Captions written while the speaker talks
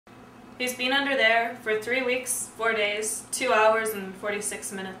He's been under there for 3 weeks, 4 days, 2 hours and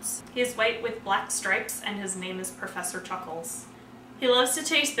 46 minutes. He is white with black stripes and his name is Professor Chuckles. He loves to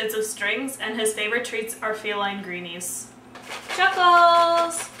chase bits of strings and his favorite treats are feline greenies.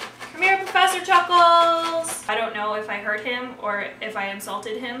 Chuckles! Come here, Professor Chuckles! I don't know if I hurt him or if I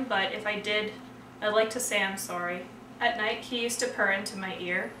insulted him, but if I did, I'd like to say I'm sorry. At night, he used to purr into my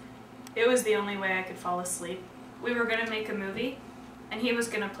ear. It was the only way I could fall asleep. We were going to make a movie, and he was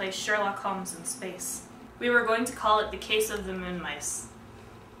going to play Sherlock Holmes in space. We were going to call it The Case of the Moon Mice.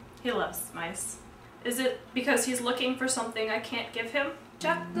 He loves mice. Is it because he's looking for something I can't give him?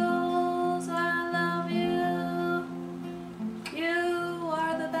 Chuckles, I love you. You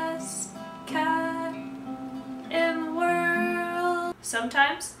are the best cat in the world.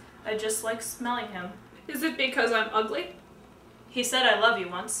 Sometimes I just like smelling him. Is it because I'm ugly? He said I love you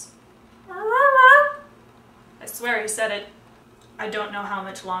once. I swear he said it. I don't know how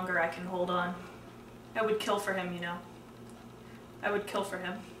much longer I can hold on. I would kill for him, you know. I would kill for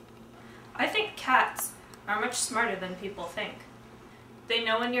him. I think cats are much smarter than people think. They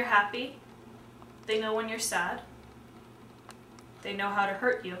know when you're happy. They know when you're sad. They know how to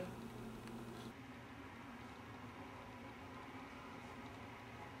hurt you.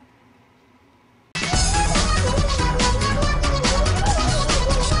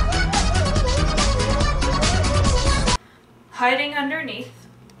 Hiding underneath,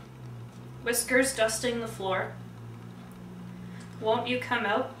 whiskers dusting the floor. Won't you come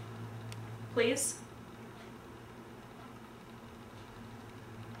out, please?